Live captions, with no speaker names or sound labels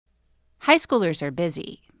High schoolers are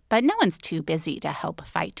busy, but no one's too busy to help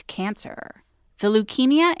fight cancer. The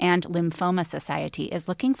Leukemia and Lymphoma Society is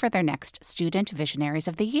looking for their next Student Visionaries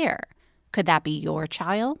of the Year. Could that be your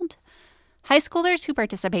child? High schoolers who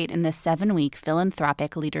participate in this 7-week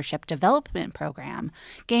philanthropic leadership development program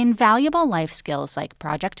gain valuable life skills like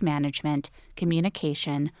project management,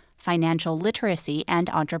 communication, financial literacy, and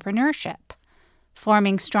entrepreneurship.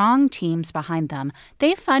 Forming strong teams behind them,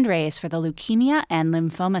 they fundraise for the Leukemia and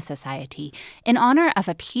Lymphoma Society in honor of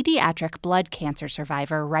a pediatric blood cancer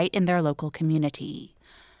survivor right in their local community.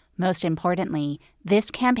 Most importantly,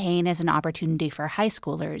 this campaign is an opportunity for high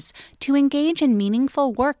schoolers to engage in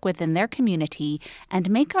meaningful work within their community and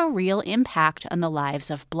make a real impact on the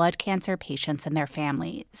lives of blood cancer patients and their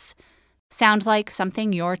families. Sound like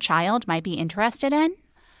something your child might be interested in?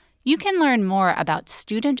 You can learn more about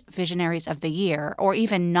Student Visionaries of the Year or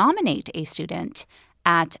even nominate a student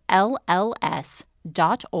at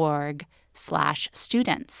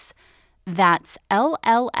lls.org/students. That's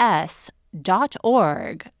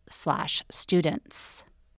lls.org/students.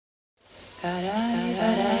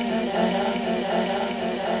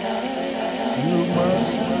 You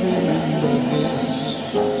must remember,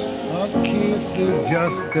 a kiss is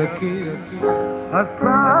just a kiss, a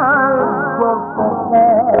smile was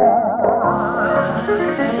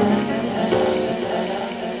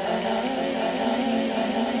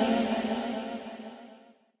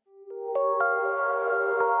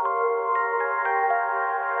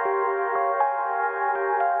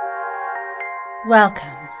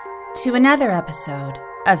Welcome to another episode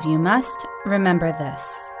of You Must Remember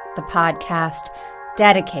This, the podcast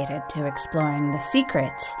dedicated to exploring the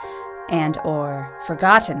secret and or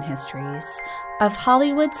forgotten histories of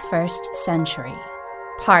Hollywood's first century,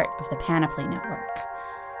 part of the Panoply Network.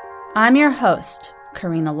 I'm your host,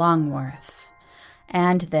 Karina Longworth,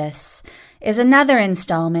 and this is another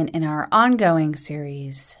installment in our ongoing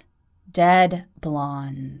series, Dead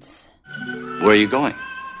Blondes. Where are you going?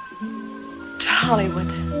 To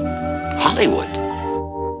Hollywood. Hollywood?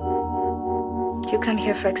 Did you come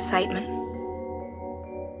here for excitement?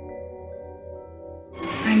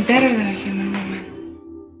 I'm better than a human woman.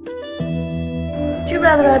 Would you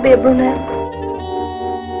rather I be a brunette?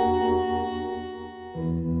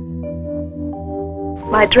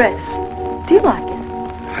 My dress. Do you like it?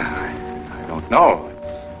 I don't know.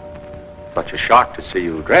 It's such a shock to see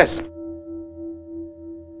you dressed.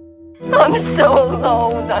 I'm so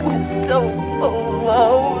alone. I'm so alone.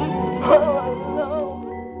 Oh, alone.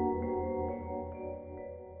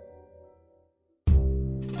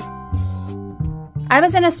 I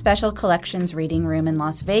was in a special collections reading room in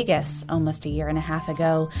Las Vegas almost a year and a half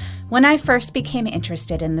ago when I first became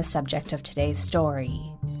interested in the subject of today's story.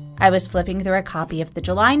 I was flipping through a copy of the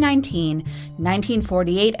July 19,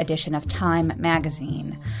 1948 edition of Time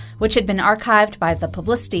magazine, which had been archived by the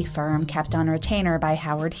publicity firm kept on retainer by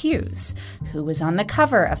Howard Hughes, who was on the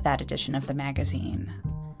cover of that edition of the magazine.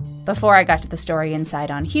 Before I got to the story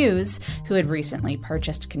inside on Hughes, who had recently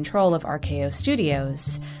purchased control of RKO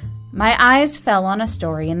Studios, my eyes fell on a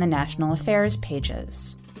story in the National Affairs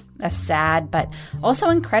pages. A sad but also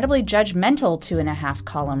incredibly judgmental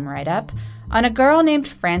 2.5-column write-up on a girl named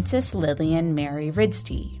Frances Lillian Mary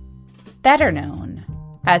Ridsty, better known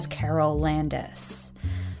as Carole Landis.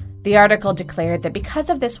 The article declared that because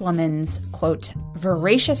of this woman's, quote,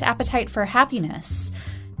 voracious appetite for happiness,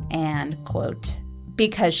 and, quote,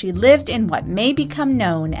 because she lived in what may become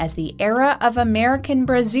known as the era of American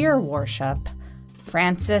brassiere worship,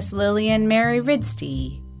 Frances Lillian Mary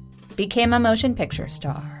Ridsty became a motion picture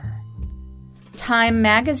star. Time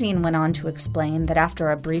magazine went on to explain that after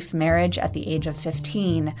a brief marriage at the age of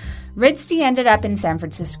 15, Ridsty ended up in San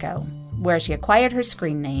Francisco, where she acquired her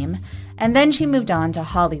screen name, and then she moved on to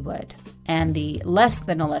Hollywood and the less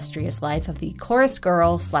than illustrious life of the chorus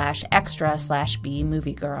girl / extra / B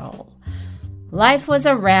movie girl. Life was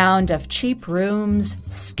a round of cheap rooms,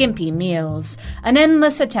 skimpy meals, an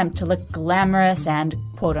endless attempt to look glamorous and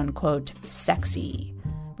quote-unquote sexy,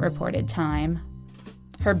 reported Time.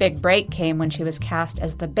 Her big break came when she was cast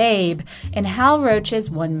as the Babe in Hal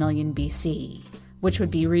Roach's 1 Million BC, which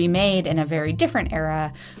would be remade in a very different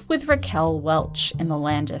era with Raquel Welch in the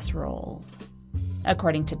Landis role.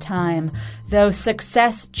 According to Time, though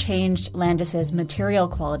success changed Landis's material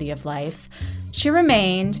quality of life, she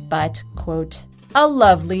remained but, quote, a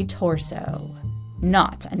lovely torso,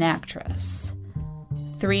 not an actress.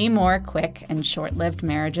 3 more quick and short-lived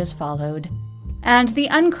marriages followed, and the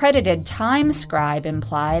uncredited Time scribe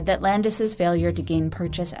implied that Landis's failure to gain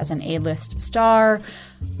purchase as an A-list star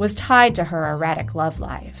was tied to her erratic love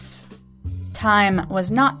life. Time was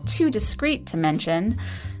not too discreet to mention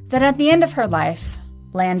that at the end of her life,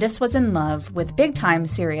 Landis was in love with big-time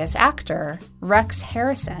serious actor Rex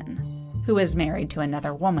Harrison, who was married to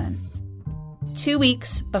another woman. 2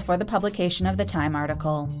 weeks before the publication of the Time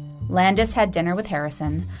article, Landis had dinner with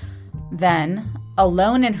Harrison. Then,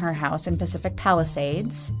 alone in her house in Pacific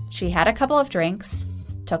Palisades, she had a couple of drinks,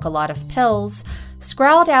 took a lot of pills,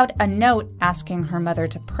 scrawled out a note asking her mother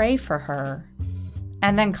to pray for her,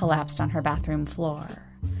 and then collapsed on her bathroom floor.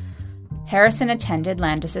 Harrison attended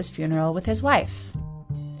Landis's funeral with his wife.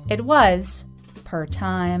 It was, per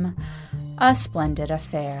Time, a splendid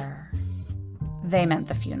affair. They meant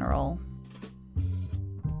the funeral.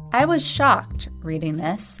 I was shocked reading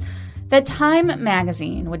this that Time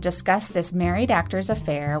magazine would discuss this married actor's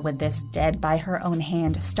affair with this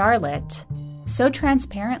dead-by-her-own-hand starlet so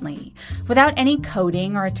transparently, without any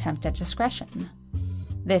coding or attempt at discretion.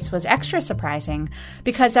 This was extra surprising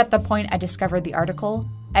because at the point I discovered the article,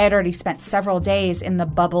 I had already spent several days in the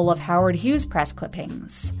bubble of Howard Hughes press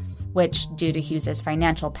clippings, which, due to Hughes's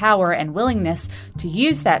financial power and willingness to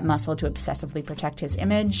use that muscle to obsessively protect his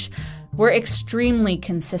image, were extremely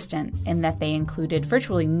consistent in that they included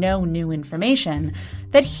virtually no new information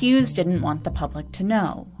that Hughes didn't want the public to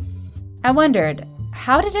know. I wondered,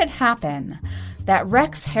 how did it happen that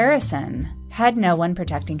Rex Harrison had no one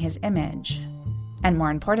protecting his image? And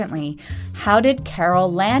more importantly, how did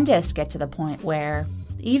Carole Landis get to the point where,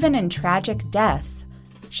 even in tragic death,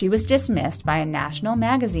 she was dismissed by a national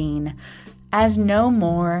magazine as no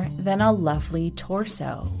more than a lovely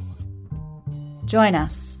torso? Join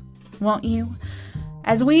us, won't you,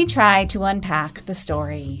 as we try to unpack the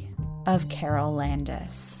story of Carole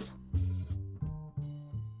Landis.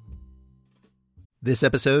 This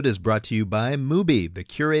episode is brought to you by Mubi, the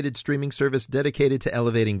curated streaming service dedicated to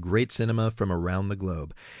elevating great cinema from around the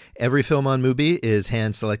globe. Every film on Mubi is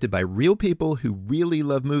hand-selected by real people who really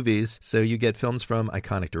love movies, so you get films from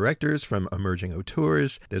iconic directors, from emerging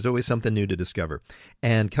auteurs. There's always something new to discover.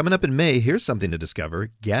 And coming up in May, here's something to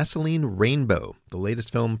discover: Gasoline Rainbow, the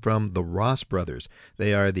latest film from the Ross brothers.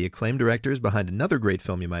 They are the acclaimed directors behind another great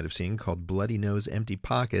film you might have seen called Bloody Nose, Empty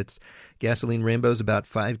Pockets. Gasoline Rainbow is about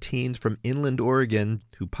 5 teens from inland Oregon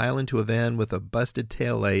who pile into a van with a busted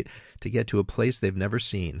taillight to get to a place they've never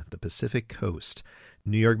seen, the Pacific Coast.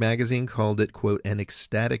 New York Magazine called it, quote, an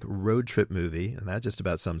ecstatic road trip movie, and that just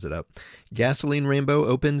about sums it up. Gasoline Rainbow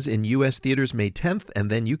opens in U.S. theaters May 10th, and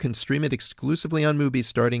then you can stream it exclusively on Mubi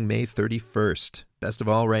starting May 31st. Best of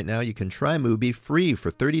all, right now you can try Mubi free for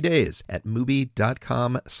 30 days at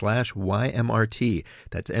Mubi.com/YMRT.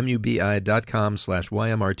 That's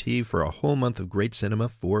MUBI.com/YMRT for a whole month of great cinema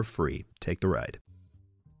for free. Take the ride.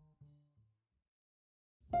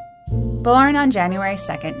 Born on January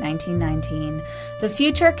 2nd, 1919, the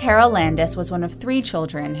future Carole Landis was one of 3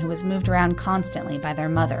 children who was moved around constantly by their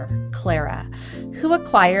mother, Clara, who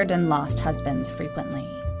acquired and lost husbands frequently.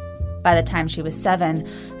 By the time she was 7,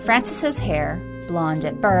 Frances's hair, blonde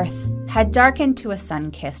at birth, had darkened to a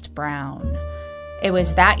sun-kissed brown. It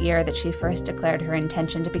was that year that she first declared her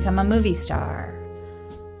intention to become a movie star.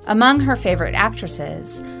 Among her favorite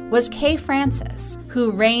actresses was Kay Francis,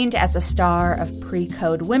 who reigned as a star of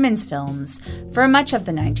pre-code women's films for much of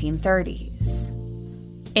the 1930s.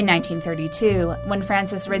 In 1932, when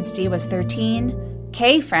Frances Ridstey was 13,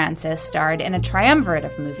 Kay Francis starred in a triumvirate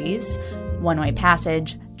of movies, One-Way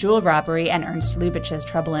Passage, Jewel Robbery, and Ernst Lubitsch's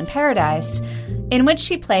Trouble in Paradise, in which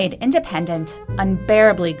she played independent,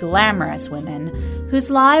 unbearably glamorous women whose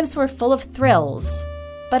lives were full of thrills,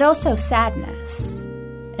 but also sadness.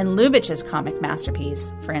 In Lubitsch's comic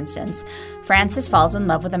masterpiece, for instance, Frances falls in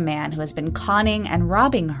love with a man who has been conning and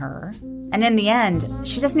robbing her, and in the end,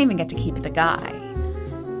 she doesn't even get to keep the guy.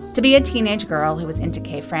 To be a teenage girl who was into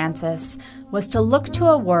Kay Francis was to look to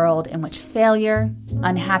a world in which failure,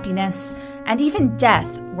 unhappiness, and even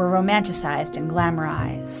death were romanticized and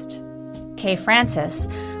glamorized. Kay Francis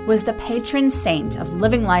was the patron saint of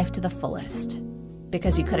living life to the fullest,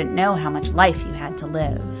 because you couldn't know how much life you had to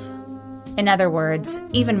live. In other words,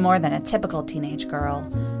 even more than a typical teenage girl,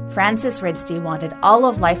 Frances Ridstey wanted all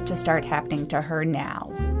of life to start happening to her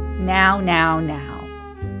now. Now.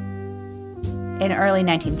 In early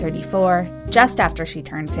 1934, just after she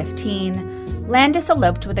turned 15, Landis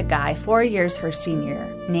eloped with a guy 4 years her senior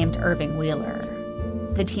named Irving Wheeler.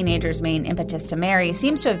 The teenager's main impetus to marry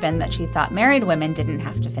seems to have been that she thought married women didn't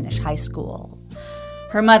have to finish high school.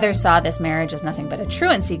 Her mother saw this marriage as nothing but a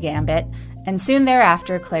truancy gambit, and soon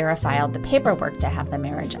thereafter Clara filed the paperwork to have the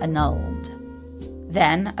marriage annulled.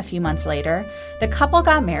 Then, a few months later, the couple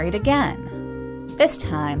got married again. This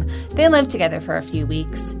time, they lived together for a few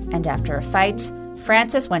weeks, and after a fight,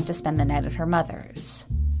 Frances went to spend the night at her mother's.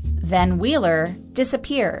 Then Wheeler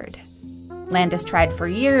disappeared. Landis tried for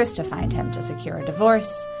years to find him to secure a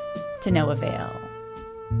divorce, to no avail.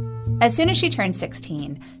 As soon as she turned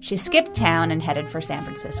 16, she skipped town and headed for San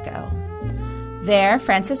Francisco. There,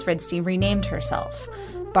 Frances Ridste renamed herself,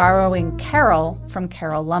 borrowing Carole from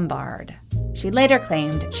Carole Lombard. She later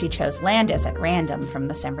claimed she chose Landis at random from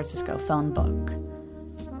the San Francisco phone book.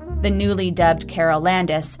 The newly dubbed Carole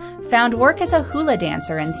Landis found work as a hula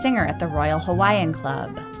dancer and singer at the Royal Hawaiian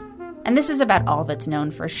Club. And this is about all that's known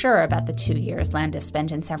for sure about the 2 years Landis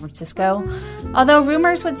spent in San Francisco, although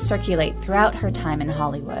rumors would circulate throughout her time in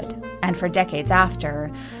Hollywood, and for decades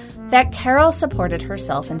after, that Carole supported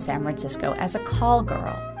herself in San Francisco as a call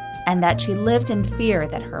girl, and that she lived in fear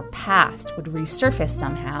that her past would resurface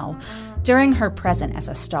somehow during her present as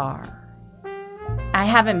a star. I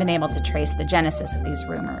haven't been able to trace the genesis of these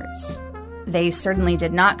rumors. They certainly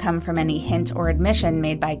did not come from any hint or admission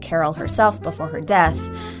made by Carole herself before her death,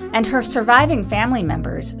 and her surviving family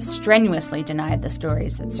members strenuously denied the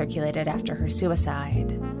stories that circulated after her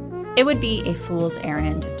suicide. It would be a fool's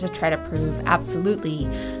errand to try to prove absolutely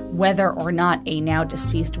whether or not a now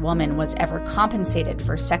deceased woman was ever compensated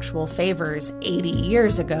for sexual favors 80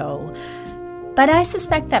 years ago. But I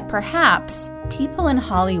suspect that perhaps people in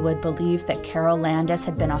Hollywood believed that Carole Landis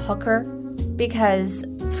had been a hooker because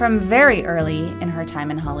from very early in her time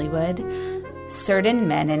in Hollywood, certain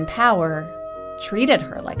men in power treated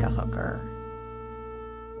her like a hooker.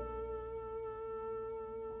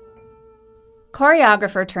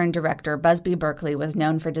 Choreographer turned director Busby Berkeley was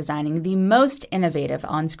known for designing the most innovative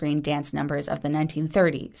on-screen dance numbers of the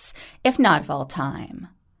 1930s, if not of all time.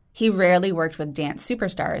 He rarely worked with dance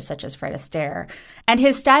superstars such as Fred Astaire, and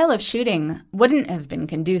his style of shooting wouldn't have been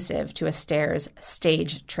conducive to Astaire's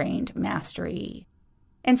stage-trained mastery.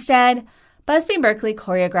 Instead, Busby Berkeley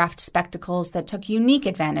choreographed spectacles that took unique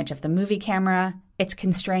advantage of the movie camera, its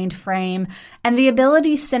constrained frame, and the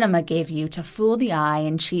ability cinema gave you to fool the eye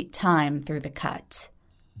and cheat time through the cut.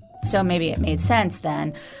 So maybe it made sense,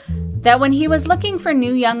 then, that when he was looking for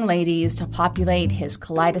new young ladies to populate his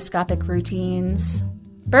kaleidoscopic routines,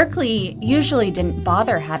 Berkeley usually didn't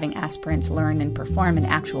bother having aspirants learn and perform an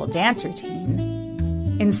actual dance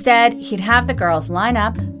routine. Instead, he'd have the girls line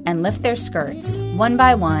up and lift their skirts, one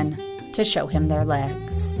by one, to show him their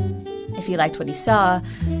legs. If he liked what he saw,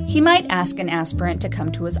 he might ask an aspirant to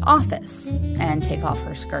come to his office and take off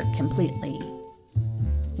her skirt completely.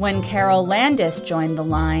 When Carole Landis joined the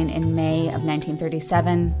line in May of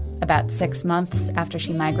 1937, about 6 months after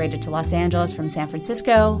she migrated to Los Angeles from San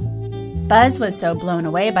Francisco, Buzz was so blown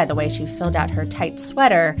away by the way she filled out her tight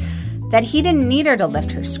sweater that he didn't need her to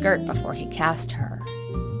lift her skirt before he cast her.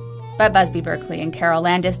 But Busby Berkeley and Carole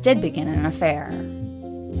Landis did begin an affair.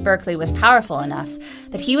 Berkeley was powerful enough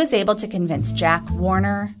that he was able to convince Jack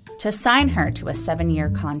Warner to sign her to a 7-year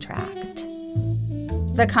contract.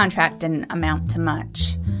 The contract didn't amount to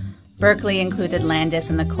much. Berkeley included Landis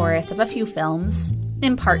in the chorus of a few films,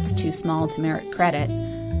 in parts too small to merit credit.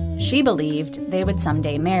 She believed they would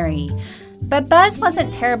someday marry, but Buzz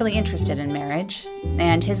wasn't terribly interested in marriage,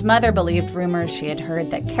 and his mother believed rumors she had heard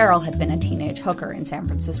that Carole had been a teenage hooker in San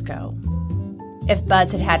Francisco. If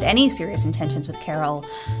Buzz had had any serious intentions with Carole,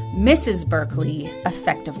 Mrs. Berkeley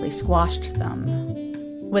effectively squashed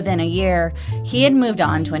them. Within a year, he had moved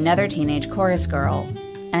on to another teenage chorus girl,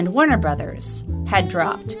 and Warner Brothers had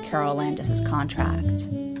dropped Carole Landis' contract.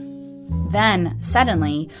 Then,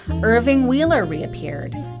 suddenly, Irving Wheeler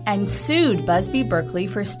reappeared and sued Busby Berkeley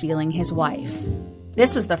for stealing his wife.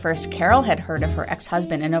 This was the first Carole had heard of her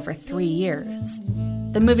ex-husband in over 3 years.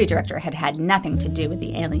 The movie director had had nothing to do with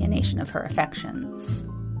the alienation of her affections.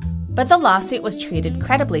 But the lawsuit was treated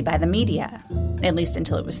credibly by the media, at least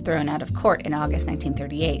until it was thrown out of court in August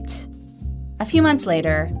 1938. A few months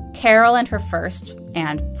later, Carole and her first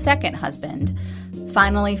and second husband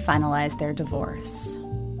finally finalized their divorce.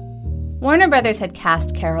 Warner Brothers had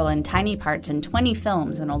cast Carole in tiny parts in 20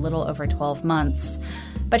 films in a little over 12 months,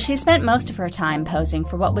 but she spent most of her time posing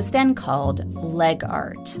for what was then called leg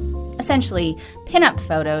art, essentially pin-up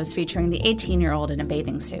photos featuring the 18-year-old in a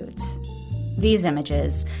bathing suit. These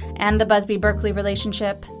images, and the Busby Berkeley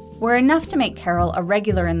relationship, were enough to make Carole a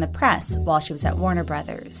regular in the press while she was at Warner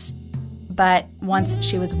Brothers. But once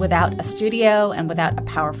she was without a studio and without a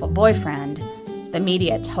powerful boyfriend, the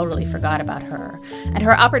media totally forgot about her, and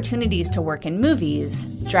her opportunities to work in movies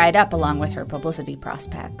dried up along with her publicity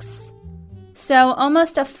prospects. So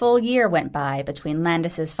almost a full year went by between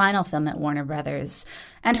Landis' final film at Warner Brothers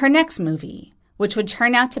and her next movie, which would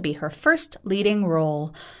turn out to be her first leading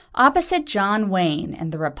role opposite John Wayne in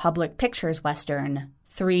the Republic Pictures Western,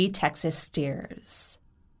 3 Texas Steers.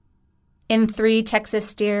 In 3 Texas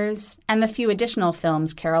Steers, and the few additional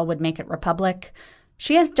films Carole would make at Republic,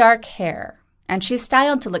 she has dark hair and she's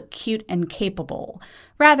styled to look cute and capable,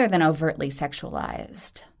 rather than overtly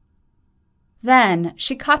sexualized. Then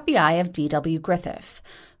she caught the eye of D.W. Griffith,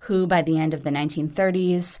 who by the end of the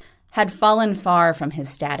 1930s had fallen far from his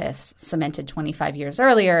status, cemented 25 years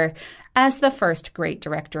earlier, as the first great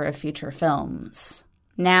director of feature films.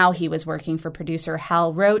 Now he was working for producer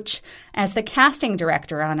Hal Roach as the casting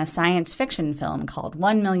director on a science fiction film called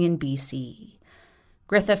 1 Million BC.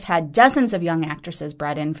 Griffith had dozens of young actresses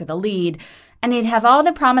brought in for the lead, and he'd have all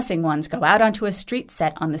the promising ones go out onto a street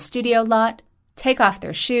set on the studio lot, take off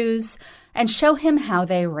their shoes, and show him how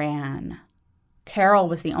they ran. Carole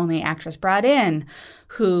was the only actress brought in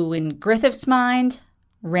who, in Griffith's mind,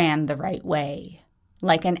 ran the right way,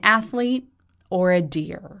 like an athlete or a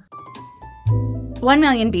deer. 1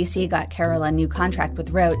 Million BC got Carole a new contract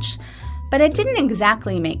with Roach, but it didn't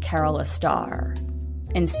exactly make Carole a star.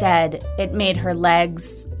 Instead, it made her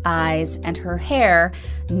legs, eyes, and her hair,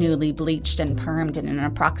 newly bleached and permed in an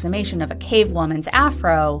approximation of a cave woman's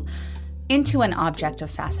afro, into an object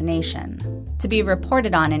of fascination, to be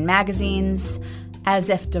reported on in magazines as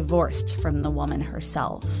if divorced from the woman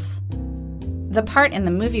herself. The part in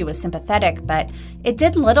the movie was sympathetic, but it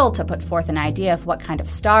did little to put forth an idea of what kind of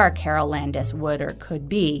star Carole Landis would or could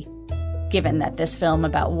be, given that this film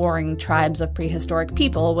about warring tribes of prehistoric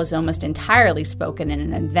people was almost entirely spoken in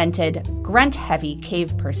an invented, grunt-heavy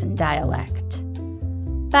cave person dialect.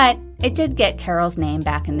 But it did get Carole's name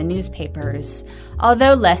back in the newspapers,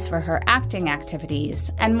 although less for her acting activities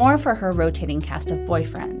and more for her rotating cast of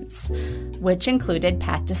boyfriends, which included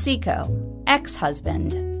Pat DeSico,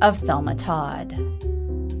 ex-husband of Thelma Todd.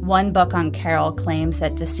 One book on Carole claims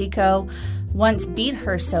that DeSico once beat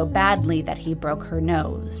her so badly that he broke her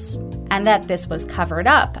nose, and that this was covered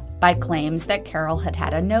up by claims that Carole had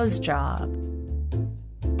had a nose job.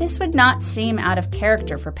 This would not seem out of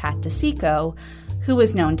character for Pat DeSico, who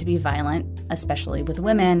was known to be violent, especially with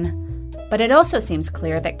women, but it also seems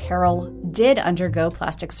clear that Carole did undergo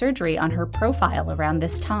plastic surgery on her profile around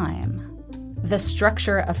this time. The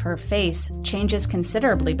structure of her face changes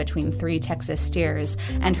considerably between 3 Texas Steers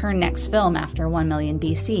and her next film after 1 Million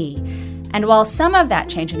BC, and while some of that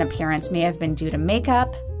change in appearance may have been due to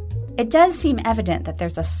makeup, it does seem evident that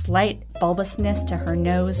there's a slight bulbousness to her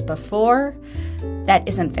nose before that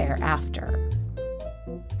isn't there after.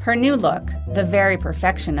 Her new look, the very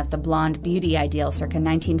perfection of the blonde beauty ideal circa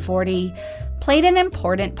 1940, played an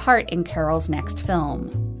important part in Carole's next film,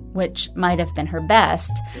 which might have been her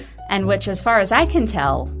best, and which, as far as I can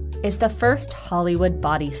tell, is the first Hollywood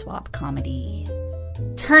body swap comedy.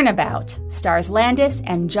 Turnabout stars Landis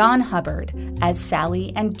and John Hubbard as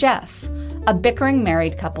Sally and Jeff, a bickering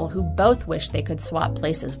married couple who both wish they could swap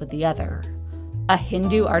places with the other. A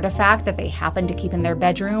Hindu artifact that they happen to keep in their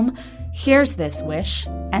bedroom hears this wish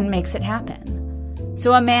and makes it happen.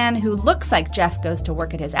 So a man who looks like Jeff goes to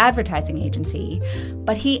work at his advertising agency,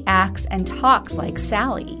 but he acts and talks like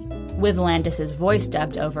Sally, with Landis's voice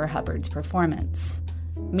dubbed over Hubbard's performance.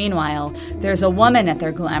 Meanwhile, there's a woman at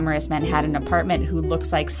their glamorous Manhattan apartment who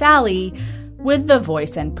looks like Sally, with the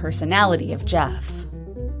voice and personality of Jeff.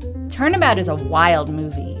 Turnabout is a wild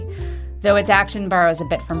movie. Though its action borrows a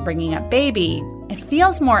bit from Bringing Up Baby, it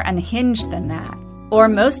feels more unhinged than that, or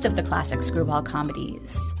most of the classic screwball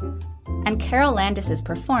comedies. And Carole Landis's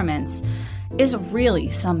performance is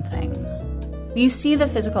really something. You see the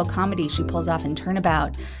physical comedy she pulls off in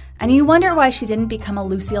Turnabout, and you wonder why she didn't become a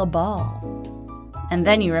Lucille Ball. And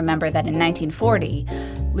then you remember that in 1940,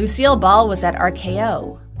 Lucille Ball was at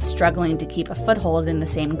RKO, struggling to keep a foothold in the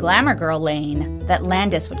same glamour girl lane that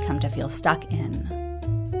Landis would come to feel stuck in.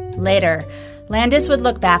 Later, Landis would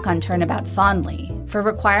look back on Turnabout fondly for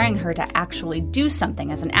requiring her to actually do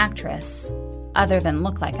something as an actress, other than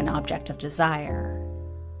look like an object of desire.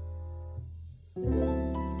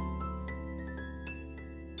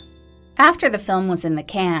 After the film was in the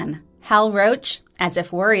can, Hal Roach, as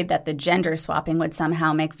if worried that the gender swapping would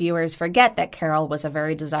somehow make viewers forget that Carole was a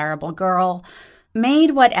very desirable girl,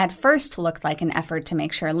 made what at first looked like an effort to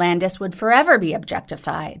make sure Landis would forever be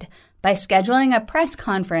objectified by scheduling a press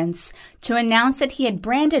conference to announce that he had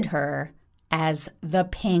branded her as the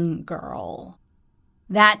Ping Girl.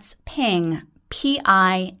 That's Ping,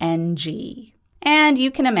 P-I-N-G. And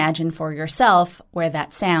you can imagine for yourself where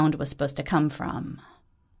that sound was supposed to come from.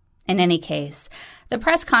 In any case, the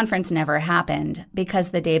press conference never happened because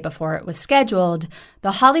the day before it was scheduled,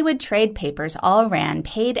 the Hollywood trade papers all ran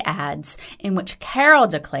paid ads in which Carole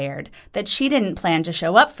declared that she didn't plan to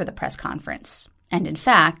show up for the press conference. And in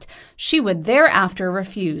fact, she would thereafter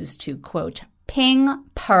refuse to, quote, ping,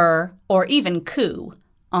 purr, or even coo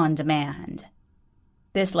on demand.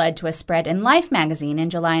 This led to a spread in Life magazine in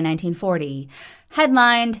July 1940,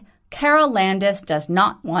 headlined, Carole Landis does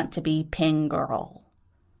not want to be Ping Girl.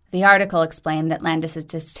 The article explained that Landis's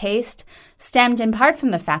distaste stemmed in part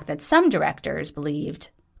from the fact that some directors believed,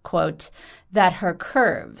 quote, that her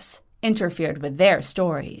curves interfered with their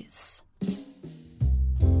stories.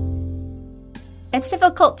 It's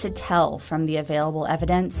difficult to tell from the available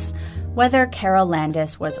evidence whether Carole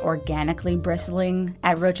Landis was organically bristling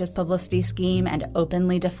at Roach's publicity scheme and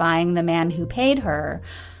openly defying the man who paid her,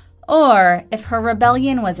 or if her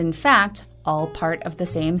rebellion was in fact all part of the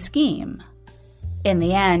same scheme. In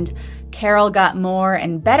the end, Carole got more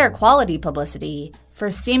and better quality publicity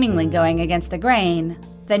for seemingly going against the grain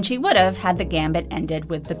than she would have had the gambit ended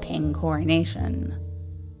with the Ping coronation.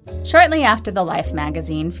 Shortly after the Life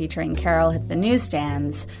magazine featuring Carole hit the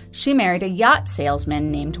newsstands, she married a yacht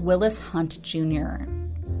salesman named Willis Hunt Jr.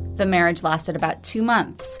 The marriage lasted about 2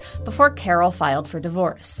 months before Carole filed for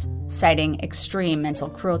divorce, citing extreme mental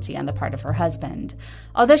cruelty on the part of her husband,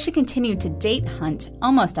 although she continued to date Hunt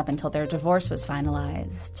almost up until their divorce was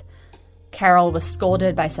finalized. Carole was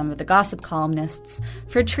scolded by some of the gossip columnists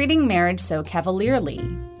for treating marriage so cavalierly,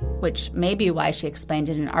 which may be why she explained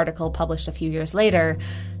in an article published a few years later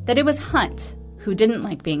that it was Hunt, who didn't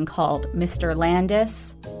like being called Mr.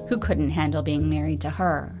 Landis, who couldn't handle being married to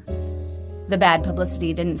her. The bad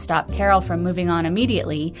publicity didn't stop Carole from moving on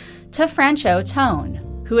immediately to Franchot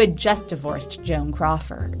Tone, who had just divorced Joan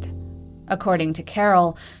Crawford. According to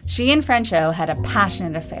Carole, she and Franchot had a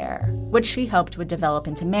passionate affair, which she hoped would develop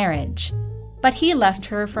into marriage. But he left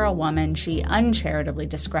her for a woman she uncharitably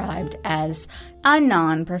described as a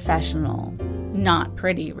non-professional. Not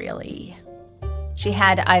pretty, really. She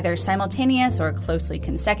had either simultaneous or closely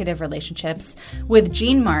consecutive relationships with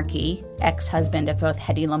Gene Markey, ex-husband of both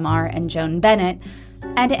Hedy Lamarr and Joan Bennett,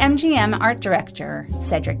 and MGM art director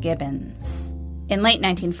Cedric Gibbons. In late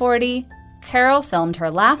 1940, Carole filmed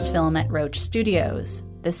her last film at Roach Studios,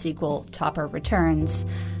 the sequel Topper Returns,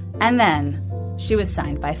 and then she was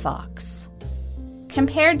signed by Fox.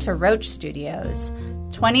 Compared to Roach Studios,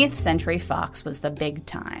 20th Century Fox was the big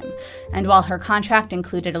time, and while her contract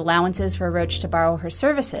included allowances for Roach to borrow her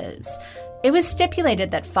services, it was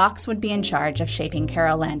stipulated that Fox would be in charge of shaping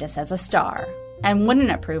Carole Landis as a star, and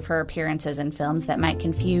wouldn't approve her appearances in films that might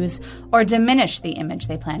confuse or diminish the image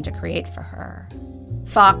they planned to create for her.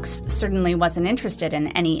 Fox certainly wasn't interested in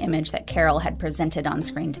any image that Carole had presented on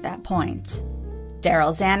screen to that point.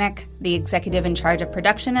 Daryl Zanuck, the executive in charge of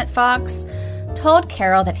production at Fox, told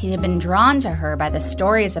Carole that he had been drawn to her by the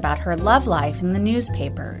stories about her love life in the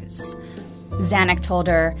newspapers. Zanuck told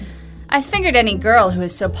her, "I figured any girl who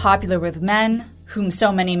is so popular with men, whom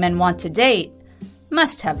so many men want to date,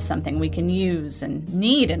 must have something we can use and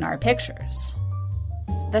need in our pictures."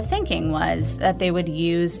 The thinking was that they would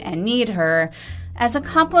use and need her as a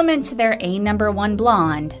complement to their #1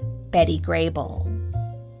 blonde, Betty Grable.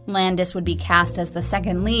 Landis would be cast as the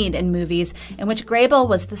second lead in movies in which Grable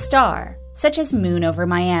was the star, such as Moon Over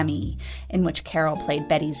Miami, in which Carole played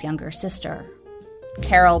Betty's younger sister.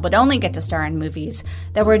 Carole would only get to star in movies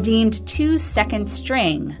that were deemed too second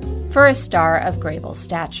string for a star of Grable's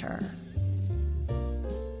stature.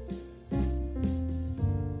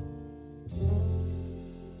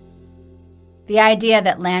 The idea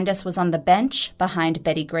that Landis was on the bench behind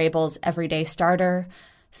Betty Grable's everyday starter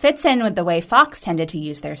fits in with the way Fox tended to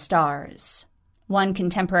use their stars. One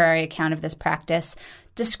contemporary account of this practice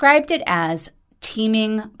described it as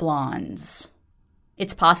teaming blondes.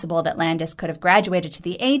 It's possible that Landis could have graduated to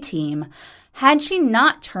the A-team had she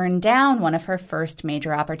not turned down one of her first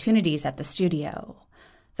major opportunities at the studio.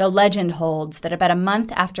 The legend holds that about a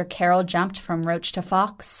month after Carole jumped from Roach to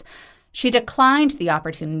Fox, she declined the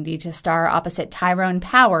opportunity to star opposite Tyrone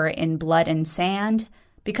Power in Blood and Sand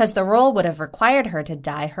because the role would have required her to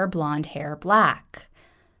dye her blonde hair black.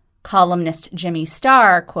 Columnist Jimmy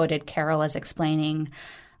Starr quoted Carole as explaining,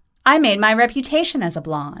 "I made my reputation as a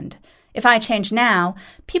blonde. If I change now,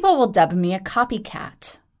 people will dub me a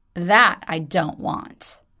copycat. That I don't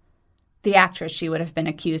want." The actress she would have been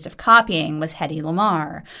accused of copying was Hedy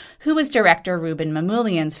Lamarr, who was director Ruben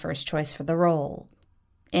Mamoulian's first choice for the role.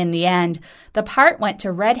 In the end, the part went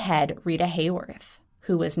to redhead Rita Hayworth,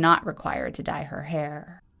 who was not required to dye her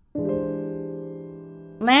hair.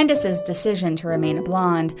 Landis's decision to remain a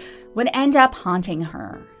blonde would end up haunting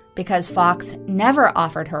her, because Fox never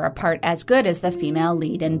offered her a part as good as the female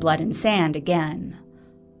lead in Blood and Sand again.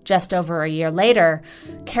 Just over a year later,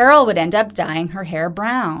 Carole would end up dyeing her hair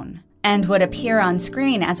brown, and would appear on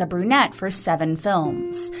screen as a brunette for 7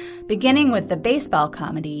 films, beginning with the baseball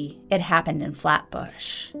comedy It Happened in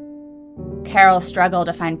Flatbush. Carole's struggle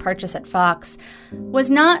to find purchase at Fox was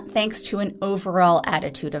not thanks to an overall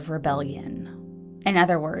attitude of rebellion. In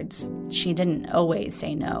other words, she didn't always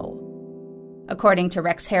say no. According to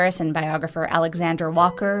Rex Harrison biographer Alexander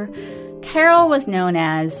Walker, Carole was known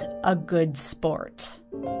as a good sport,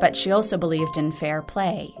 but she also believed in fair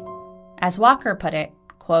play. As Walker put it,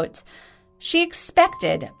 quote, "She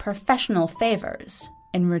expected professional favors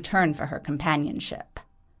in return for her companionship."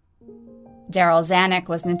 Daryl Zanuck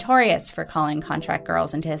was notorious for calling contract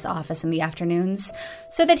girls into his office in the afternoons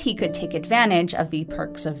so that he could take advantage of the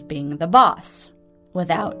perks of being the boss,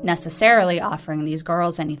 without necessarily offering these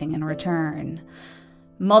girls anything in return.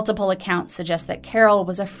 Multiple accounts suggest that Carole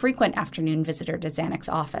was a frequent afternoon visitor to Zanuck's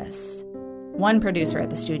office. One producer at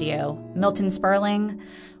the studio, Milton Sperling,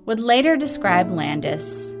 would later describe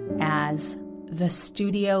Landis as the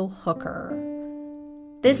studio hooker.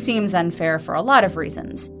 This seems unfair for a lot of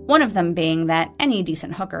reasons, one of them being that any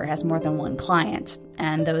decent hooker has more than one client,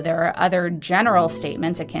 and though there are other general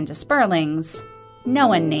statements akin to Sperling's, no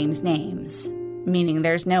one names names, meaning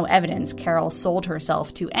there's no evidence Carole sold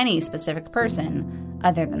herself to any specific person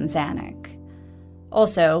other than Zanuck.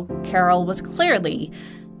 Also, Carole was clearly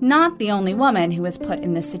not the only woman who was put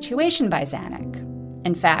in this situation by Zanuck.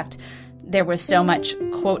 In fact, there was so much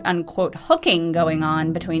quote-unquote hooking going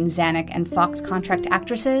on between Zanuck and Fox contract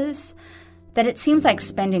actresses that it seems like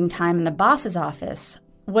spending time in the boss's office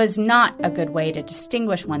was not a good way to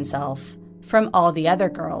distinguish oneself from all the other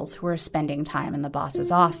girls who were spending time in the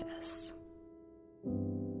boss's office.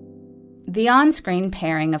 The on-screen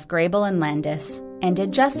pairing of Grable and Landis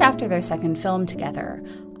ended just after their second film together,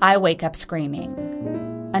 I Wake Up Screaming.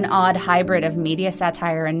 An odd hybrid of media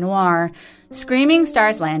satire and noir, Screaming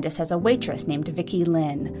stars Landis as a waitress named Vicky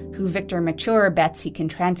Lynn, who Victor Mature bets he can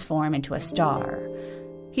transform into a star.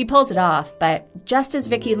 He pulls it off, but just as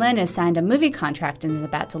Vicky Lynn has signed a movie contract and is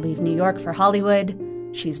about to leave New York for Hollywood,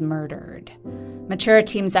 she's murdered. Mature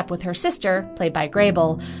teams up with her sister, played by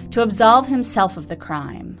Grable, to absolve himself of the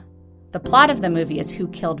crime. The plot of the movie is who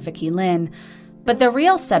killed Vicky Lynn, but the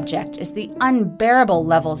real subject is the unbearable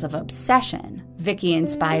levels of obsession Vicky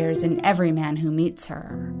inspires in every man who meets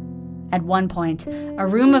her. At one point, a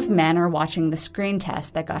room of men are watching the screen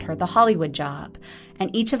test that got her the Hollywood job,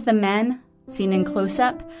 and each of the men, seen in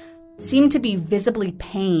close-up, seem to be visibly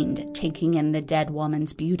pained taking in the dead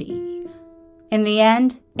woman's beauty. In the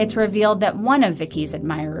end, it's revealed that one of Vicky's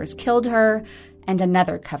admirers killed her, and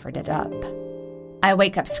another covered it up. I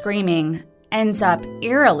Wake Up Screaming ends up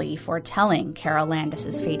eerily foretelling Carole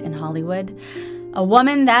Landis' fate in Hollywood. A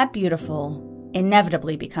woman that beautiful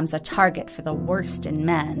inevitably becomes a target for the worst in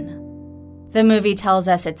men. The movie tells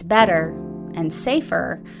us it's better and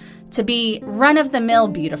safer to be run-of-the-mill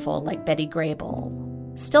beautiful like Betty Grable.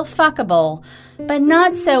 Still fuckable, but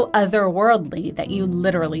not so otherworldly that you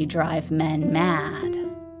literally drive men mad.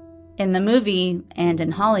 In the movie, and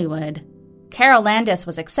in Hollywood, Carole Landis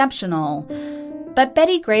was exceptional, but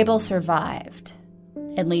Betty Grable survived,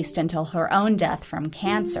 at least until her own death from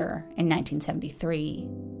cancer in 1973.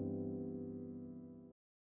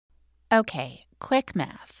 Okay, quick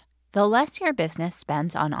math. The less your business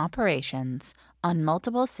spends on operations, on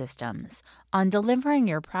multiple systems, on delivering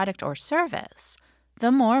your product or service,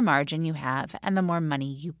 the more margin you have and the more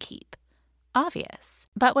money you keep. Obvious.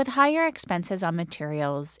 But with higher expenses on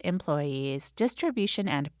materials, employees, distribution,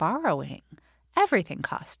 and borrowing, everything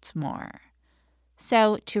costs more.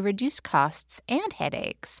 So, to reduce costs and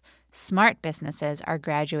headaches, smart businesses are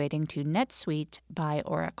graduating to NetSuite by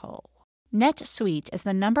Oracle. NetSuite is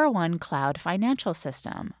the #1 cloud financial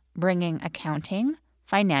system, bringing accounting,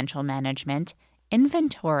 financial management,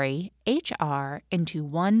 inventory, HR into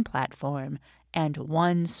one platform and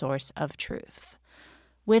one source of truth.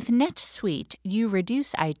 With NetSuite, you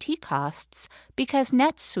reduce IT costs because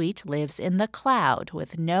NetSuite lives in the cloud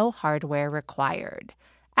with no hardware required,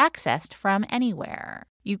 accessed from anywhere.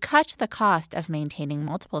 You cut the cost of maintaining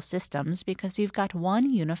multiple systems because you've got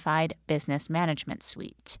one unified business management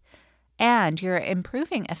suite. And you're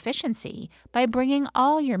improving efficiency by bringing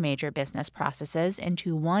all your major business processes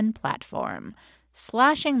into one platform,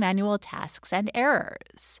 slashing manual tasks and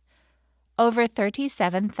errors. Over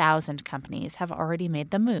 37,000 companies have already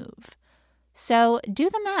made the move. So do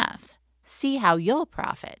the math. See how you'll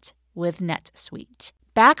profit with NetSuite.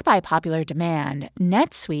 Backed by popular demand,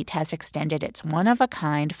 NetSuite has extended its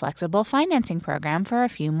one-of-a-kind flexible financing program for a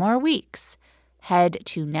few more weeks. Head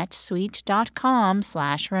to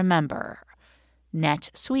netsuite.com/remember.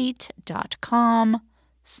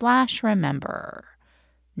 netsuite.com/remember.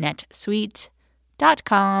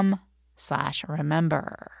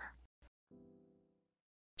 netsuite.com/remember.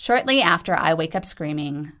 Shortly after I Wake Up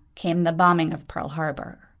Screaming came the bombing of Pearl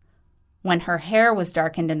Harbor. When her hair was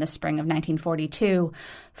darkened in the spring of 1942,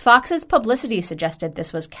 Fox's publicity suggested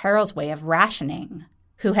this was Carole's way of rationing.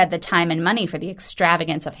 Who had the time and money for the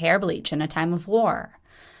extravagance of hair bleach in a time of war?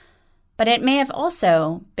 But it may have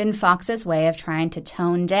also been Fox's way of trying to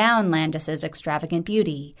tone down Landis's extravagant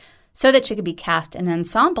beauty so that she could be cast in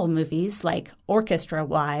ensemble movies like Orchestra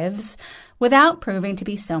Wives without proving to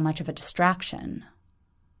be so much of a distraction.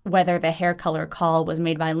 Whether the hair color call was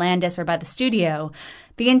made by Landis or by the studio,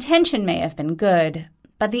 the intention may have been good,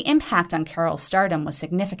 but the impact on Carole's stardom was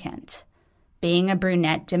significant. Being a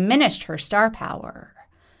brunette diminished her star power.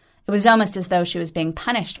 It was almost as though she was being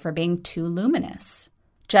punished for being too luminous,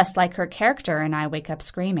 just like her character in I Wake Up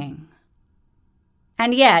Screaming.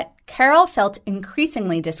 And yet, Carole felt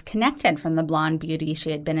increasingly disconnected from the blonde beauty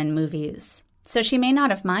she had been in movies, so she may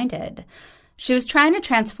not have minded. She was trying to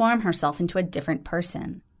transform herself into a different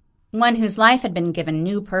person, one whose life had been given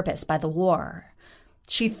new purpose by the war.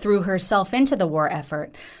 She threw herself into the war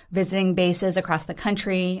effort, visiting bases across the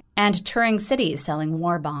country and touring cities selling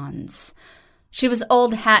war bonds. She was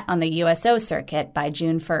old hat on the USO circuit by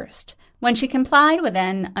June 1st, when she complied with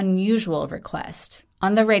an unusual request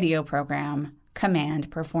on the radio program Command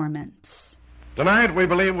Performance. Tonight, we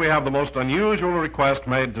believe we have the most unusual request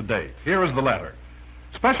made to date. Here is the letter.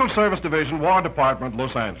 Special Service Division, War Department,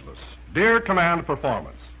 Los Angeles. Dear Command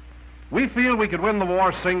Performance, we feel we could win the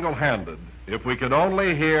war single-handed if we could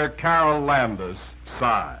only hear Carole Landis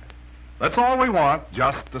sigh. That's all we want,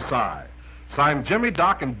 just a sigh. Signed Jimmy,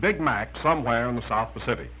 Doc, and Big Mac somewhere in the South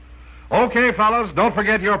Pacific. Okay, fellas, don't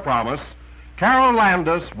forget your promise. Carole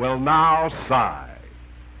Landis will now sigh.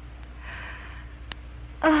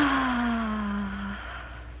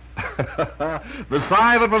 The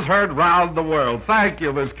sigh that was heard round the world. Thank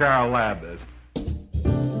you, Miss Carole Landis.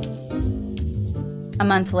 A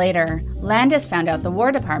month later, Landis found out the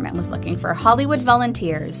War Department was looking for Hollywood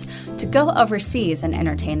volunteers to go overseas and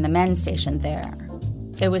entertain the men stationed there.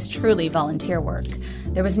 It was truly volunteer work.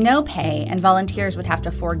 There was no pay, and volunteers would have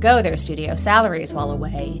to forego their studio salaries while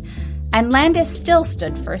away, and Landis still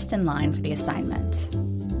stood first in line for the assignment.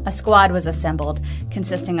 A squad was assembled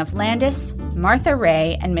consisting of Landis, Martha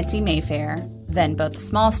Raye, and Mitzi Mayfair, then both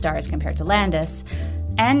small stars compared to Landis,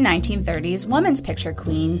 and 1930s woman's picture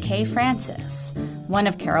queen Kay Francis, one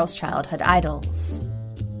of Carole's childhood idols.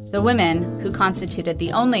 The women, who constituted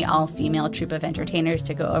the only all-female troupe of entertainers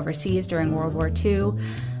to go overseas during World War II,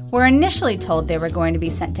 were initially told they were going to be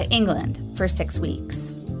sent to England for 6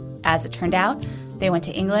 weeks. As it turned out, they went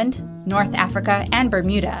to England, North Africa, and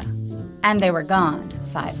Bermuda, and they were gone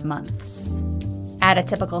 5 months. At a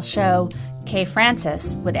typical show, Kay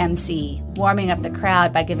Francis would MC, warming up the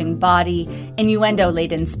crowd by giving bawdy,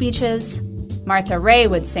 innuendo-laden speeches. Martha Raye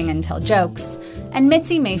would sing and tell jokes, and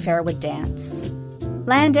Mitzi Mayfair would dance.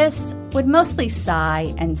 Landis would mostly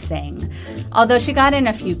sigh and sing, although she got in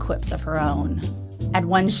a few quips of her own. At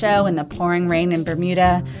one show in the pouring rain in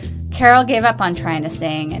Bermuda, Carole gave up on trying to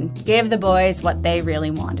sing and gave the boys what they really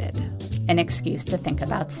wanted, an excuse to think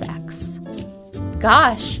about sex.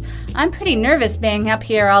 "Gosh, I'm pretty nervous being up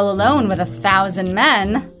here all alone with 1,000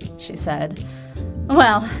 men," she said.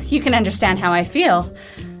 "Well, you can understand how I feel.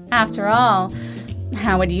 After all,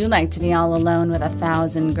 how would you like to be all alone with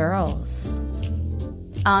 1,000 girls?"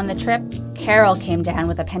 On the trip, Carole came down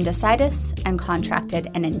with appendicitis and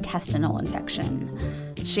contracted an intestinal infection.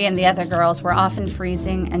 She and the other girls were often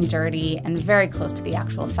freezing and dirty and very close to the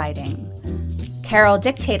actual fighting. Carole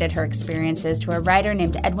dictated her experiences to a writer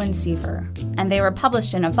named Edwin Seaver, and they were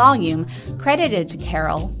published in a volume credited to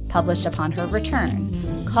Carole, published upon her return,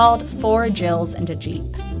 called 4 Jills and a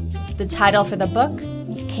Jeep. The title for the book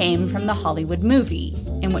came from the Hollywood movie,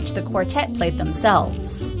 in which the quartet played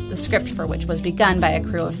themselves, the script for which was begun by a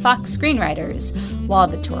crew of Fox screenwriters while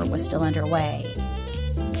the tour was still underway.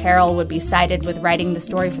 Carole would be cited with writing the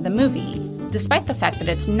story for the movie, despite the fact that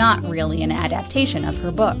it's not really an adaptation of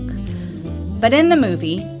her book. But in the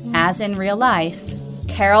movie, as in real life,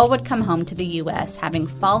 Carole would come home to the U.S. having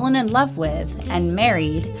fallen in love with and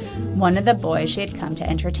married one of the boys she had come to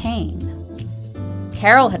entertain.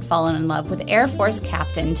 Carole had fallen in love with Air Force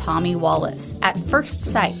Captain Tommy Wallace at first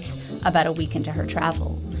sight about a week into her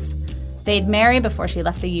travels. They'd marry before she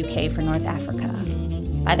left the UK for North Africa.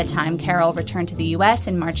 By the time Carole returned to the U.S.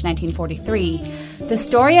 in March 1943, the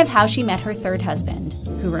story of how she met her third husband,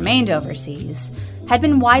 who remained overseas, had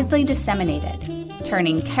been widely disseminated,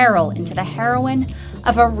 turning Carole into the heroine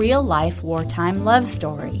of a real-life wartime love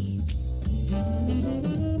story.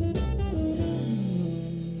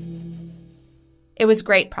 It was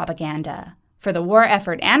great propaganda, for the war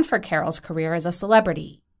effort and for Carole's career as a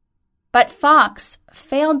celebrity. But Fox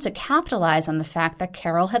failed to capitalize on the fact that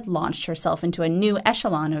Carole had launched herself into a new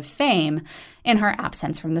echelon of fame in her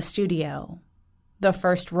absence from the studio. The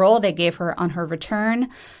first role they gave her on her return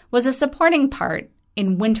was a supporting part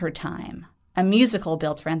in Wintertime, a musical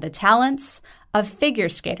built around the talents of figure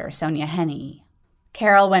skater Sonja Henie.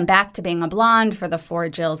 Carole went back to being a blonde for the Four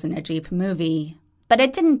Jills in a Jeep movie, but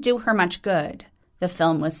it didn't do her much good. The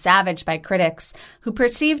film was savaged by critics who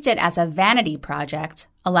perceived it as a vanity project,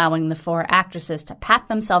 allowing the four actresses to pat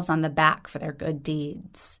themselves on the back for their good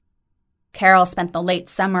deeds. Carole spent the late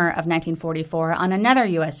summer of 1944 on another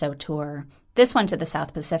USO tour, this one to the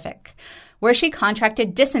South Pacific, where she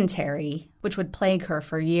contracted dysentery, which would plague her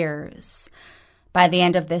for years. By the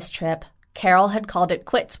end of this trip, Carole had called it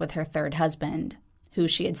quits with her third husband, who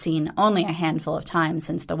she had seen only a handful of times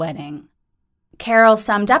since the wedding. Carole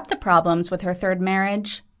summed up the problems with her third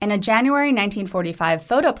marriage in a January 1945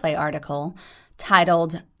 photoplay article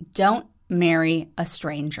titled, "Don't Marry a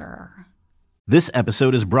Stranger." This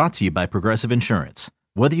episode is brought to you by Progressive Insurance.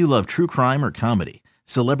 Whether you love true crime or comedy,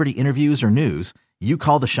 celebrity interviews or news, you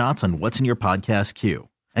call the shots on what's in your podcast queue.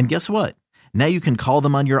 And guess what? Now you can call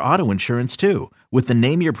them on your auto insurance too with the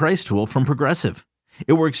Name Your Price tool from Progressive.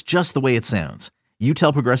 It works just the way it sounds. You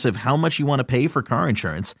tell Progressive how much you want to pay for car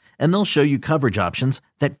insurance, and they'll show you coverage options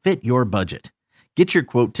that fit your budget. Get your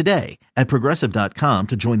quote today at Progressive.com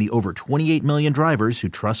to join the over 28 million drivers who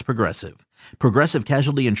trust Progressive. Progressive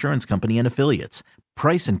Casualty Insurance Company and Affiliates.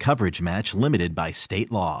 Price and coverage match limited by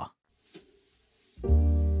state law.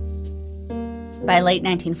 By late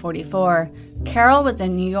 1944, Carole was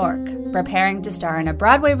in New York, preparing to star in a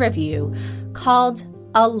Broadway revue called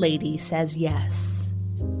A Lady Says Yes.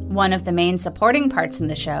 One of the main supporting parts in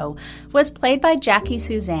the show was played by Jackie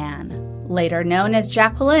Suzanne, later known as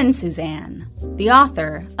Jacqueline Suzanne, the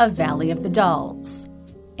author of Valley of the Dolls.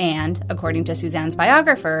 And, according to Suzanne's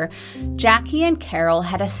biographer, Jackie and Carole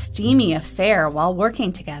had a steamy affair while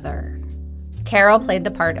working together. Carole played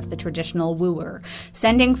the part of the traditional wooer,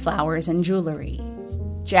 sending flowers and jewelry.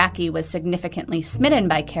 Jackie was significantly smitten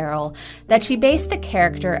by Carole that she based the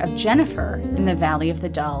character of Jennifer in the Valley of the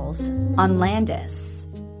Dolls on Landis.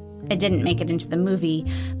 It didn't make it into the movie,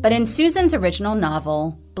 but in Susan's original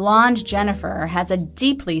novel, blonde Jennifer has a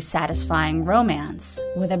deeply satisfying romance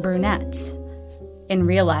with a brunette. In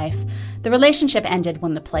real life, the relationship ended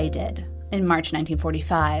when the play did, in March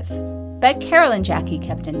 1945, but Carole and Jackie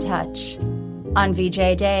kept in touch. On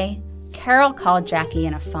VJ Day, Carole called Jackie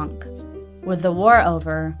in a funk. With the war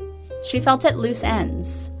over, she felt at loose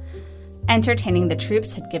ends. Entertaining the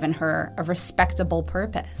troops had given her a respectable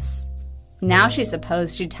purpose. Now she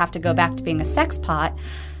supposed she'd have to go back to being a sex pot,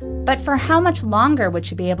 but for how much longer would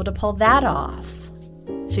she be able to pull that off?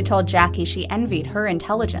 She told Jackie she envied her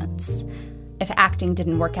intelligence. If acting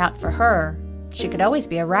didn't work out for her, she could always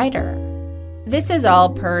be a writer. This is all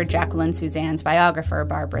per Jacqueline Suzanne's biographer,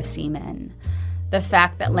 Barbara Seaman. The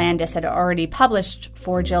fact that Landis had already published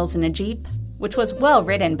Four Jills in a Jeep, which was well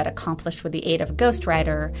written but accomplished with the aid of a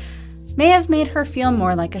ghostwriter, may have made her feel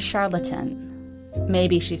more like a charlatan.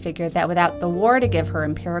 Maybe she figured that without the war to give her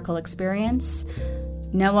empirical experience,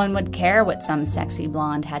 no one would care what some sexy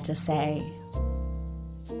blonde had to say.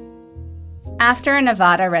 After a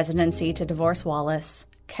Nevada residency to divorce Wallace,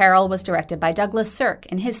 Carole was directed by Douglas Sirk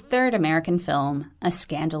in his third American film, A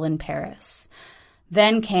Scandal in Paris.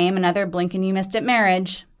 Then came another blink-and-you-missed-it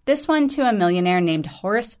marriage, this one to a millionaire named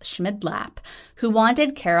Horace Schmidlap, who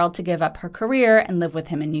wanted Carole to give up her career and live with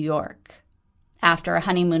him in New York. After a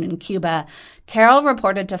honeymoon in Cuba, Carole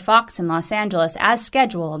reported to Fox in Los Angeles as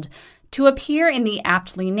scheduled to appear in the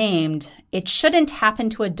aptly named It Shouldn't Happen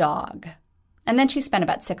to a Dog. And then she spent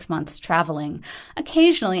about 6 months traveling,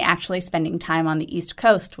 occasionally actually spending time on the East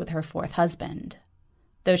Coast with her fourth husband.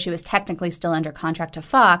 Though she was technically still under contract to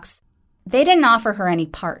Fox, they didn't offer her any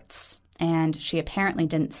parts, and she apparently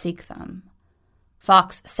didn't seek them.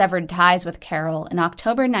 Fox severed ties with Carole in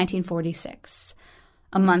October 1946.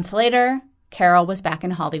 A month later, Carole was back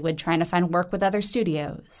in Hollywood trying to find work with other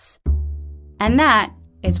studios. And that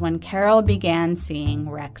is when Carole began seeing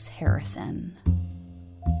Rex Harrison.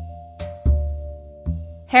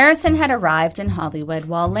 Harrison had arrived in Hollywood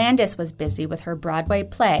while Landis was busy with her Broadway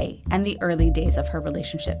play and the early days of her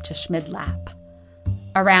relationship to Schmidlap.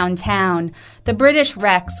 Around town, the British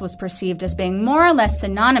Rex was perceived as being more or less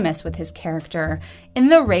synonymous with his character in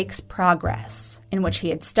The Rake's Progress, in which he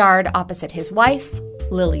had starred opposite his wife,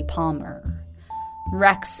 Lily Palmer.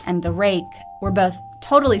 Rex and the Rake were both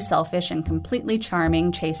totally selfish and completely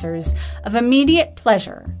charming chasers of immediate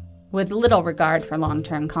pleasure, with little regard for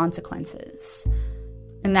long-term consequences.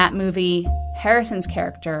 In that movie, Harrison's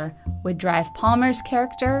character would drive Palmer's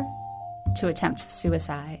character to attempt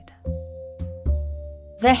suicide.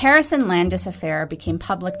 The Harrison-Landis affair became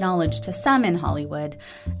public knowledge to some in Hollywood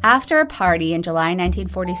after a party in July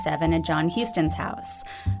 1947 at John Huston's house,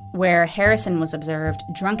 where Harrison was observed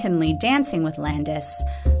drunkenly dancing with Landis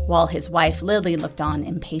while his wife Lily looked on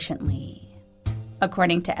impatiently.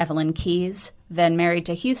 According to Evelyn Keyes, then married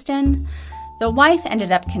to Houston, the wife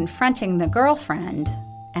ended up confronting the girlfriend,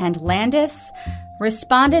 and Landis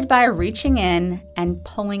responded by reaching in and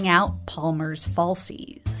pulling out Palmer's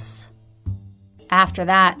falsies. After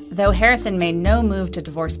that, though Harrison made no move to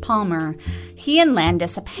divorce Palmer, he and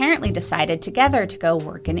Landis apparently decided together to go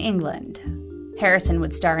work in England. Harrison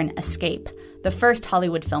would star in Escape, the first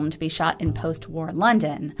Hollywood film to be shot in post-war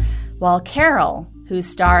London, while Carole, whose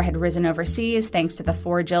star had risen overseas thanks to the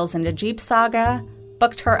Four Jills and a Jeep saga,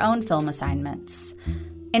 booked her own film assignments.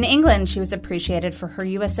 In England, she was appreciated for her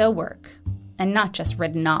USO work, and not just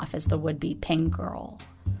written off as the would-be pink girl.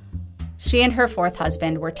 She and her fourth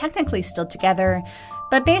husband were technically still together,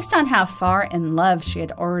 but based on how far in love she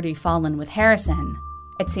had already fallen with Harrison,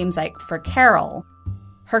 it seems like for Carole,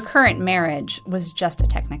 her current marriage was just a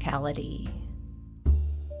technicality.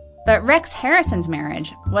 But Rex Harrison's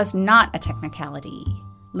marriage was not a technicality.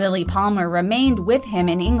 Lily Palmer remained with him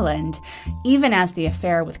in England, even as the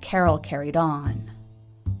affair with Carole carried on.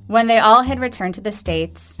 When they all had returned to the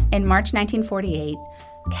States, in March 1948,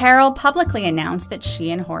 Carole publicly announced that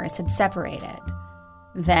she and Horace had separated.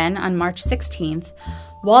 Then, on March 16th,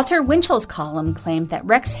 Walter Winchell's column claimed that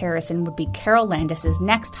Rex Harrison would be Carole Landis'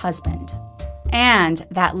 next husband, and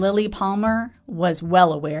that Lily Palmer was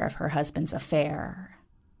well aware of her husband's affair.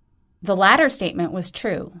 The latter statement was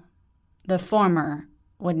true. The former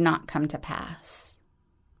would not come to pass.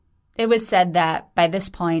 It was said that, by this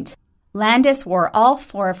point, Landis wore all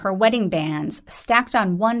 4 of her wedding bands stacked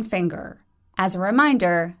on one finger, as a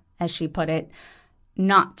reminder, as she put it,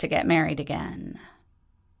 not to get married again.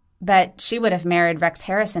 But she would have married Rex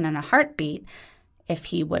Harrison in a heartbeat if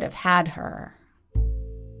he would have had her.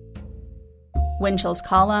 Winchell's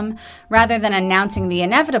column, rather than announcing the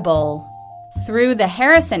inevitable, threw the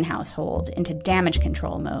Harrison household into damage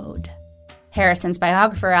control mode. Harrison's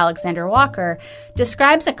biographer, Alexander Walker,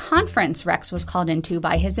 describes a conference Rex was called into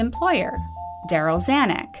by his employer, Darryl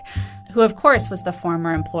Zanuck, who of course was the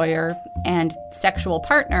former employer and sexual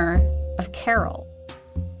partner of Carole.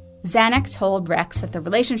 Zanuck told Rex that the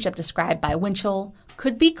relationship described by Winchell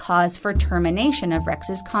could be cause for termination of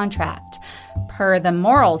Rex's contract, per the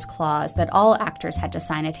morals clause that all actors had to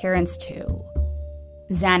sign adherence to.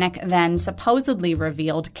 Zanuck then supposedly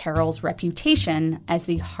revealed Carole's reputation as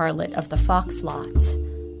the harlot of the Fox lot.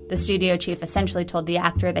 The studio chief essentially told the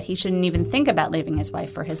actor that he shouldn't even think about leaving his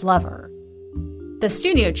wife for his lover. The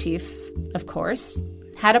studio chief, of course,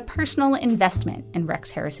 had a personal investment in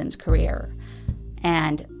Rex Harrison's career,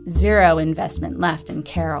 and 0 investment left in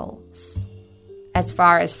Carole's. As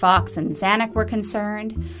far as Fox and Zanuck were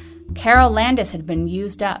concerned, Carole Landis had been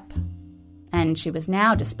used up, and she was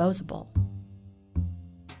now disposable.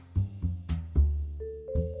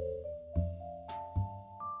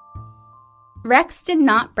 Rex did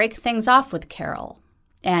not break things off with Carole,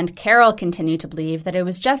 and Carole continued to believe that it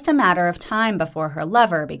was just a matter of time before her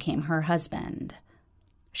lover became her husband.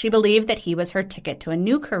 She believed that he was her ticket to a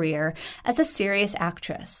new career as a serious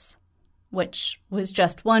actress, which was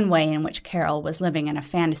just one way in which Carole was living in a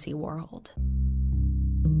fantasy world.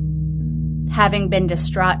 Having been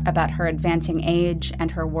distraught about her advancing age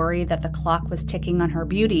and her worry that the clock was ticking on her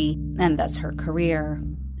beauty, and thus her career,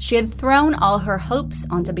 she had thrown all her hopes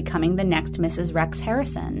onto becoming the next Mrs. Rex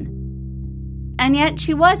Harrison. And yet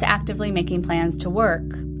she was actively making plans to work.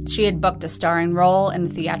 She had booked a starring role in the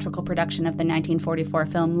theatrical production of the 1944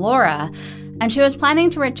 film Laura, and she was planning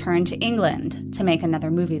to return to England to make another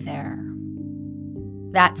movie there.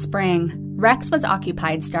 That spring, Rex was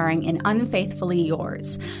occupied starring in Unfaithfully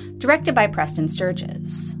Yours, directed by Preston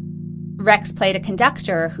Sturges. Rex played a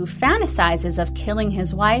conductor who fantasizes of killing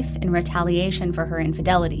his wife in retaliation for her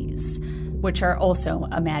infidelities, which are also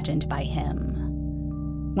imagined by him.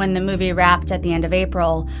 When the movie wrapped at the end of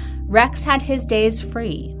April, Rex had his days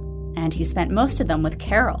free, and he spent most of them with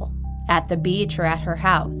Carole, at the beach or at her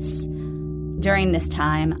house. During this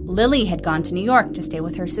time, Lily had gone to New York to stay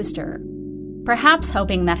with her sister, perhaps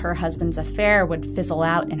hoping that her husband's affair would fizzle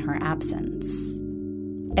out in her absence.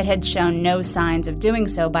 It had shown no signs of doing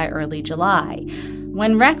so by early July,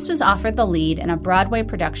 when Rex was offered the lead in a Broadway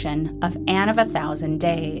production of Anne of a Thousand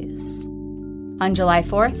Days. On July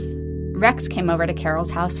 4th, Rex came over to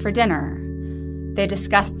Carole's house for dinner. They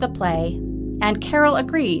discussed the play, and Carole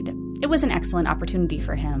agreed it was an excellent opportunity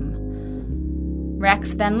for him.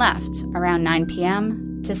 Rex then left around 9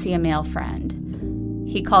 p.m. to see a male friend.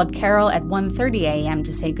 He called Carole at 1:30 a.m.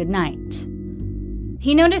 to say goodnight.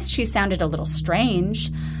 He noticed she sounded a little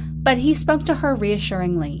strange, but he spoke to her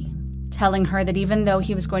reassuringly, telling her that even though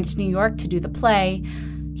he was going to New York to do the play,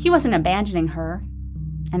 he wasn't abandoning her.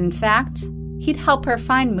 And in fact, he'd help her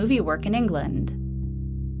find movie work in England.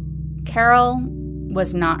 Carole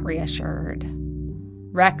was not reassured.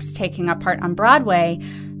 Rex taking a part on Broadway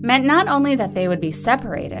meant not only that they would be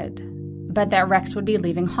separated, but that Rex would be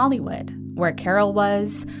leaving Hollywood, where Carole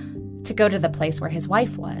was, to go to the place where his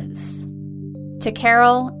wife was. To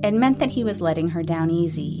Carole, it meant that he was letting her down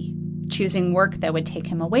easy, choosing work that would take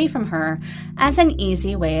him away from her as an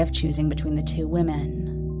easy way of choosing between the two women.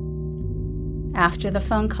 After the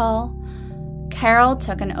phone call, Carole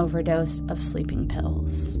took an overdose of sleeping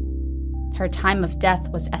pills. Her time of death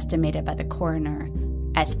was estimated by the coroner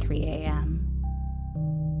as 3 a.m.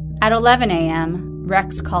 At 11 a.m.,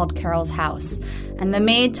 Rex called Carole's house, and the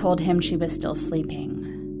maid told him she was still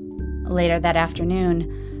sleeping. Later that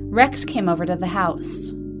afternoon, Rex came over to the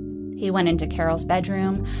house. He went into Carole's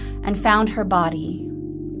bedroom and found her body.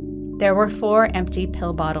 There were 4 empty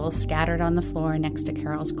pill bottles scattered on the floor next to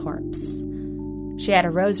Carole's corpse. She had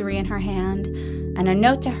a rosary in her hand and a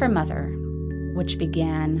note to her mother, which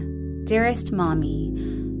began, "Dearest Mommy,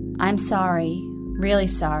 I'm sorry, really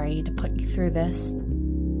sorry to put you through this,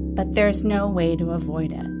 but there's no way to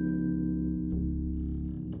avoid it."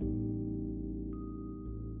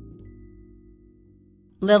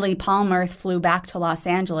 Lily Palmer flew back to Los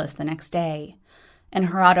Angeles the next day. In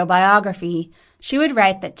her autobiography, she would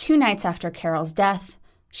write that 2 nights after Carole's death,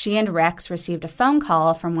 she and Rex received a phone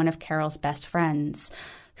call from one of Carole's best friends,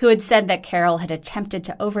 who had said that Carole had attempted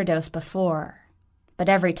to overdose before. But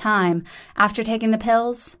every time, after taking the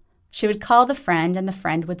pills, she would call the friend and the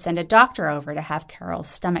friend would send a doctor over to have Carole's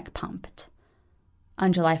stomach pumped.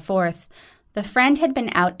 On July 4th, the friend had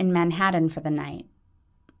been out in Manhattan for the night.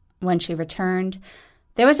 When she returned,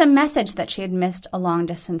 there was a message that she had missed a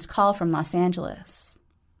long-distance call from Los Angeles,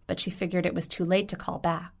 but she figured it was too late to call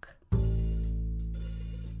back.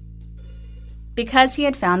 Because he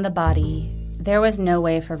had found the body, there was no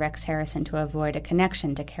way for Rex Harrison to avoid a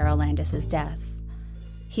connection to Carole Landis' death.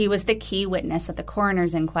 He was the key witness at the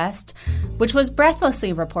coroner's inquest, which was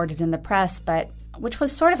breathlessly reported in the press, but which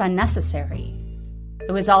was sort of unnecessary.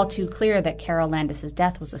 It was all too clear that Carole Landis'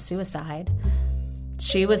 death was a suicide.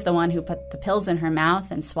 She was the one who put the pills in her mouth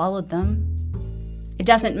and swallowed them. It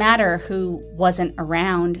doesn't matter who wasn't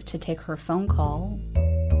around to take her phone call.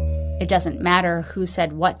 It doesn't matter who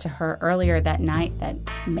said what to her earlier that night that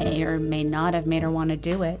may or may not have made her want to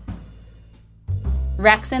do it.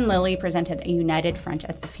 Rex and Lily presented a united front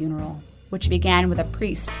at the funeral, which began with a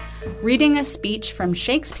priest reading a speech from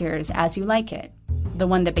Shakespeare's As You Like It, the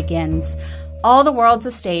one that begins, "All the world's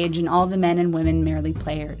a stage and all the men and women merely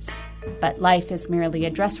players, but life is merely a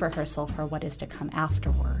dress rehearsal for what is to come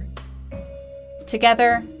afterward."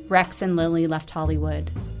 Together, Rex and Lily left Hollywood.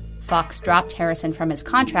 Fox dropped Harrison from his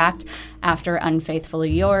contract after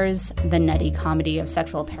Unfaithfully Yours, the nutty comedy of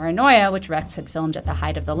sexual paranoia, which Rex had filmed at the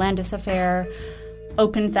height of the Landis affair,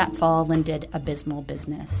 opened that fall and did abysmal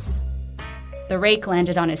business. The rake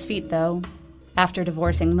landed on his feet, though. After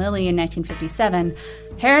divorcing Lily in 1957,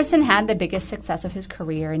 Harrison had the biggest success of his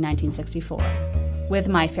career in 1964, with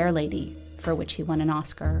My Fair Lady, for which he won an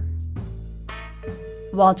Oscar.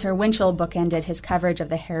 Walter Winchell bookended his coverage of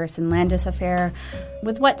the Harrison-Landis affair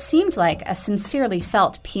with what seemed like a sincerely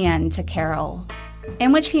felt paean to Carole,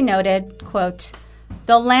 in which he noted, quote,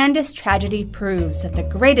 "The Landis tragedy proves that the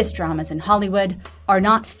greatest dramas in Hollywood are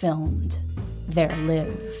not filmed, they're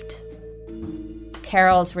lived."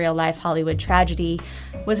 Carole's real-life Hollywood tragedy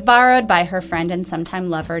was borrowed by her friend and sometime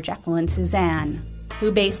lover Jacqueline Suzanne,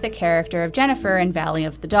 who based the character of Jennifer in Valley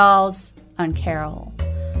of the Dolls on Carole.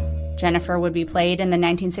 Jennifer would be played in the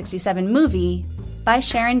 1967 movie by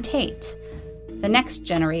Sharon Tate, the next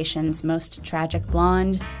generation's most tragic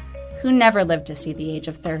blonde, who never lived to see the age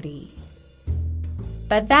of 30.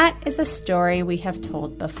 But that is a story we have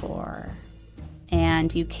told before.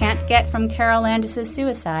 And you can't get from Carole Landis'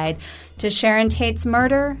 suicide to Sharon Tate's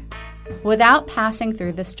murder without passing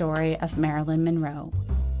through the story of Marilyn Monroe,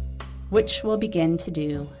 which we'll begin to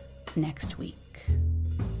do next week.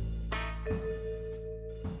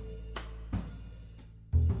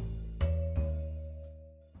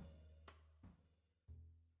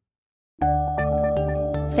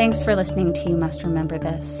 Thanks for listening to You Must Remember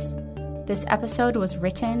This. This episode was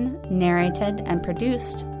written, narrated, and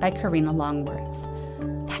produced by Karina Longworth.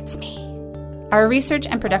 That's me. Our research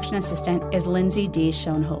and production assistant is Lindsay D.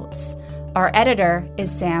 Schoenholtz. Our editor is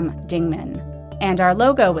Sam Dingman. And our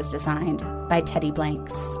logo was designed by Teddy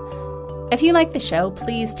Blanks. If you like the show,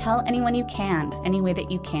 please tell anyone you can, any way that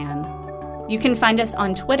you can. You can find us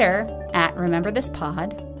on Twitter at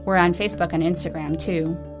RememberThisPod. We're on Facebook and Instagram,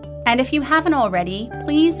 too. And if you haven't already,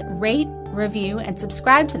 please rate, review, and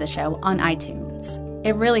subscribe to the show on iTunes.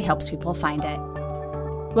 It really helps people find it.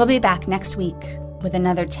 We'll be back next week with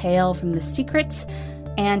another tale from the secret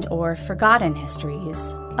and or forgotten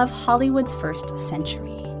histories of Hollywood's first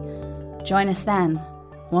century. Join us then,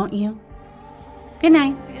 won't you? Good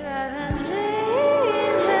night.